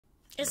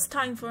It's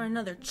time for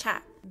another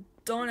chat.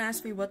 Don't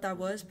ask me what that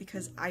was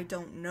because I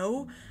don't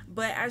know,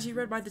 but as you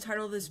read by the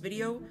title of this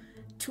video,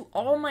 to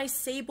all my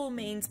Sable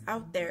mains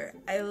out there,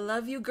 I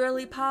love you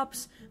girly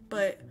pops,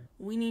 but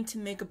we need to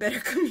make a better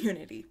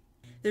community.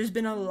 There's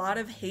been a lot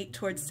of hate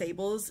towards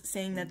Sables,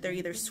 saying that they're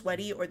either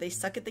sweaty or they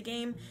suck at the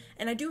game,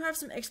 and I do have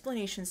some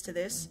explanations to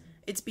this.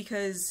 It's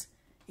because,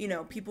 you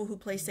know, people who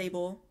play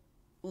Sable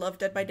love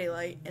Dead by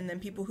Daylight, and then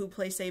people who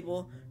play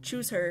Sable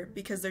choose her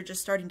because they're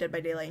just starting Dead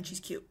by Daylight and she's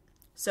cute.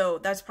 So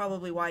that's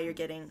probably why you're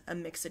getting a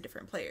mix of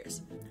different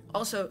players.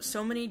 Also,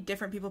 so many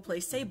different people play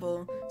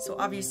Sable, so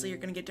obviously you're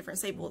gonna get different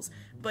Sables.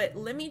 But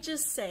let me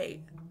just say,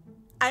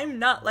 I'm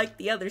not like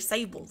the other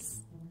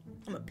Sables.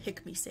 I'm a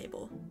pick-me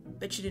Sable.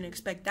 Bet you didn't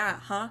expect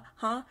that,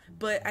 huh?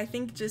 But I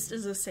think just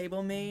as a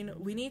Sable main,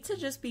 we need to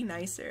just be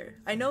nicer.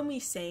 I know me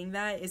saying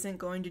that isn't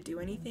going to do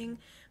anything,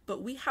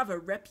 but we have a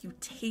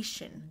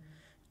reputation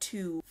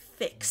to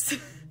fix.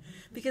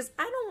 Because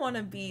I don't want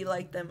to be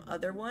like them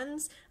other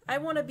ones. I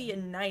want to be a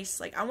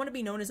nice, I want to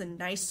be known as a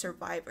nice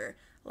survivor.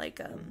 I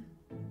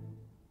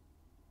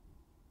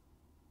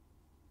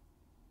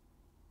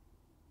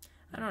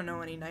don't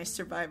know any nice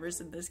survivors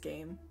in this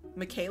game.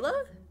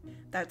 Michaela?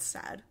 That's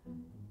sad.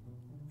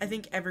 I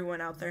think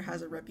everyone out there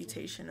has a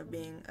reputation of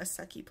being a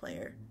sucky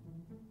player.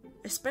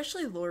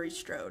 Especially Laurie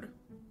Strode.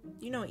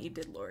 You know what you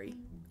did, Laurie.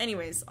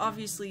 Anyways,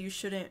 obviously you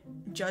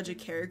shouldn't judge a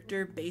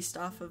character based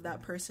off of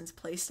that person's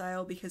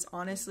playstyle, because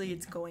honestly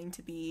it's going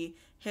to be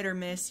hit or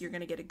miss. You're going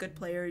to get a good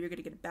player, you're going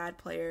to get a bad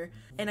player.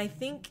 And I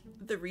think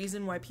the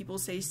reason why people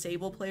say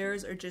Sable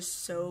players are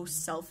just so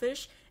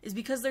selfish is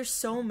because there's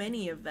so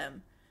many of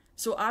them.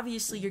 So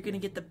obviously you're going to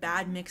get the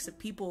bad mix of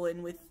people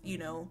in with, you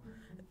know,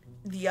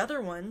 the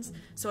other ones.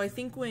 So I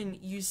think when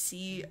you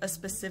see a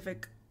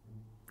specific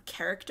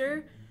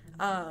character,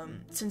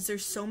 since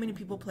there's so many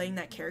people playing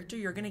that character,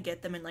 you're gonna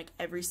get them in like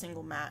every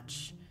single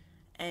match,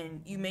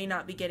 and you may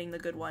not be getting the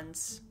good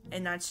ones,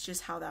 and that's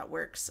just how that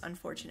works,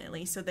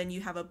 unfortunately. So then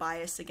you have a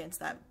bias against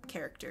that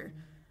character,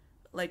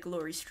 like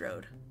Laurie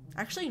Strode.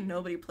 Actually,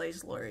 nobody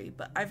plays Laurie,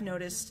 but I've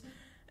noticed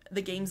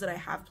the games that I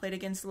have played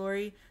against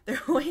Laurie,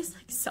 they're always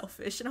like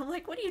selfish, and I'm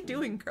like, what are you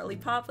doing, girly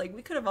pop? Like,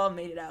 we could have all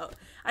made it out.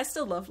 I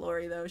still love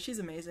Laurie though, she's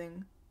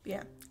amazing.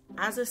 Yeah,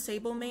 as a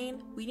Sable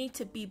main, we need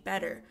to be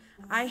better.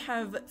 I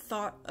have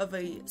thought of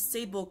a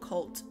Sable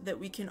cult that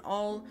we can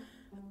all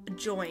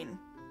join.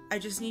 I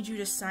just need you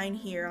to sign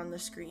here on the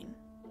screen.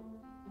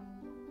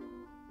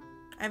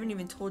 I haven't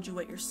even told you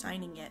what you're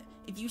signing yet.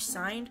 If you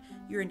signed,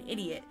 you're an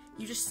idiot.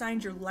 You just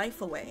signed your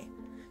life away.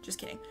 Just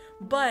kidding.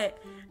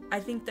 But I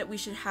think that we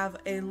should have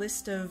a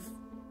list of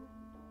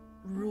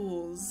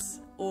rules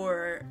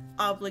or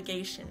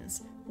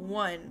obligations.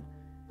 1,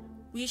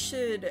 we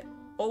should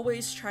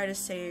always try to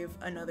save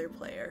another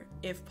player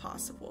if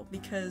possible,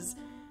 because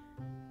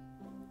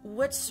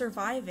what's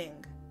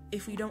surviving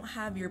if we don't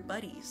have your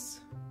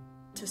buddies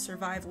to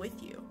survive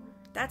with you?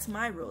 That's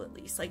my rule, at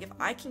least. Like, if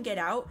I can get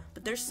out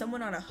but there's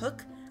someone on a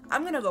hook,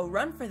 I'm gonna go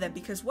run for them,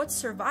 because what's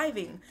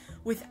surviving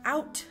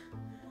without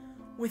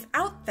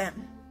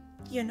them,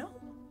 you know?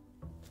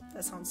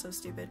 That sounds so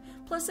stupid.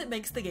 Plus, it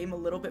makes the game a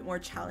little bit more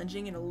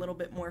challenging and a little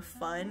bit more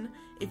fun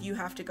if you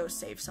have to go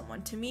save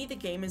someone. To me, the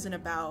game isn't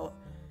about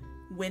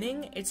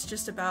winning, it's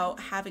just about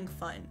having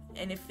fun.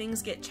 And if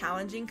things get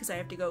challenging because I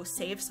have to go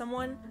save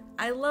someone,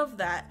 I love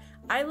that.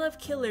 I love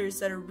killers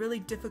that are really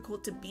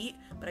difficult to beat,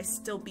 but I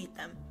still beat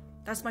them.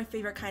 That's my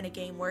favorite kind of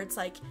game, where it's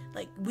like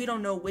we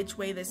don't know which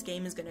way this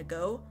game is gonna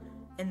go,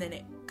 and then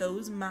it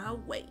goes my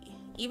way.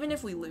 Even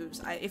if we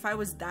lose, if I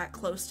was that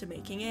close to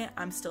making it,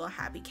 I'm still a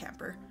happy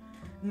camper.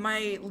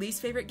 My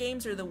least favorite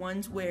games are the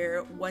ones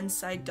where one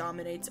side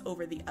dominates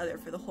over the other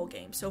for the whole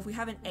game. So if we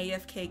have an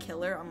AFK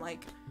killer, I'm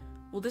like,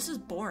 well, this is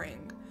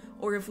boring.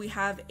 Or if we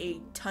have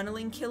a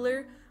tunneling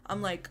killer,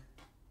 I'm like,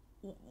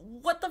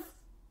 what the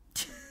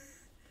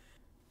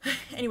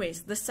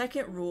Anyways, the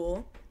second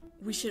rule,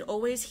 we should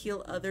always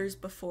heal others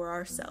before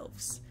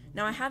ourselves.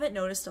 Now, I haven't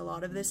noticed a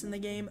lot of this in the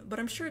game, but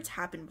I'm sure it's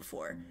happened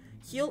before.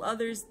 Heal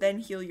others, then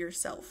heal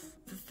yourself.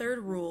 The third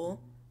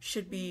rule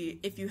should be,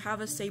 if you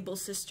have a Sable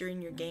sister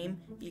in your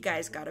game, you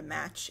guys gotta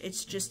match.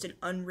 It's just an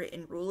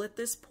unwritten rule at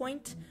this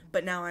point,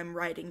 but now I'm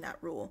writing that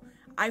rule.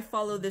 I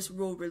follow this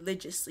rule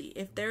religiously.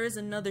 If there is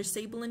another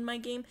Sable in my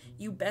game,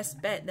 you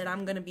best bet that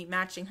I'm gonna be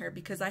matching her,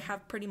 because I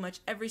have pretty much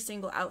every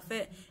single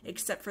outfit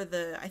except for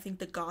I think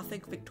the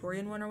Gothic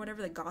Victorian one or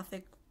whatever, the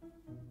Gothic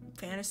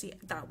Fantasy,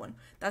 that one.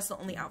 That's the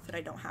only outfit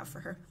I don't have for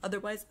her.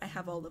 Otherwise, I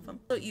have all of them.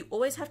 So you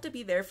always have to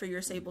be there for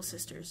your Sable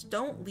sisters.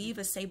 Don't leave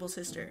a Sable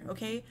sister,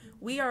 okay?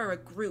 We are a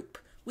group.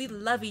 We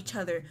love each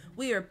other.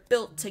 We are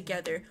built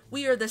together.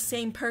 We are the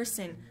same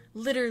person,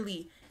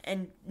 literally,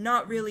 and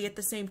not really at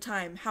the same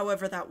time,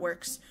 however that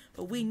works.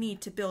 But we need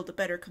to build a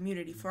better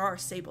community for our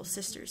Sable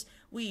sisters.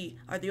 We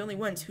are the only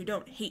ones who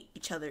don't hate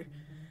each other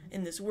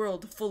in this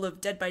world full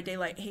of Dead by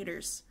Daylight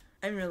haters.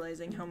 I'm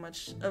realizing how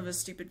much of a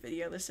stupid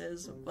video this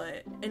is,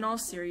 but in all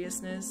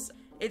seriousness,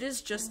 it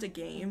is just a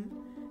game,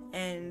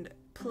 and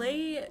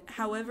play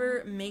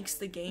however makes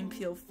the game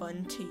feel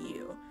fun to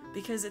you.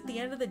 Because at the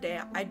end of the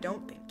day, I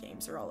don't think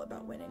games are all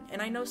about winning.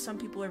 And I know some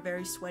people are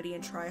very sweaty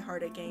and try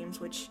hard at games,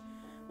 which,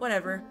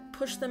 whatever,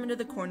 push them into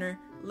the corner,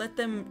 let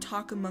them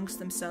talk amongst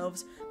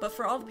themselves. But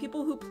for all the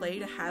people who play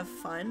to have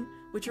fun,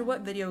 which are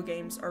what video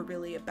games are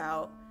really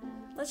about,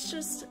 let's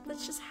just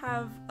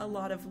have a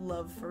lot of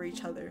love for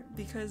each other,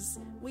 because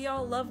we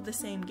all love the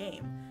same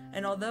game.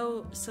 And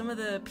although some of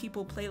the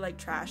people play like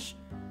trash,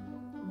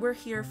 we're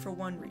here for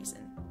one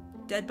reason.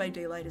 Dead by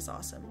Daylight is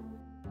awesome.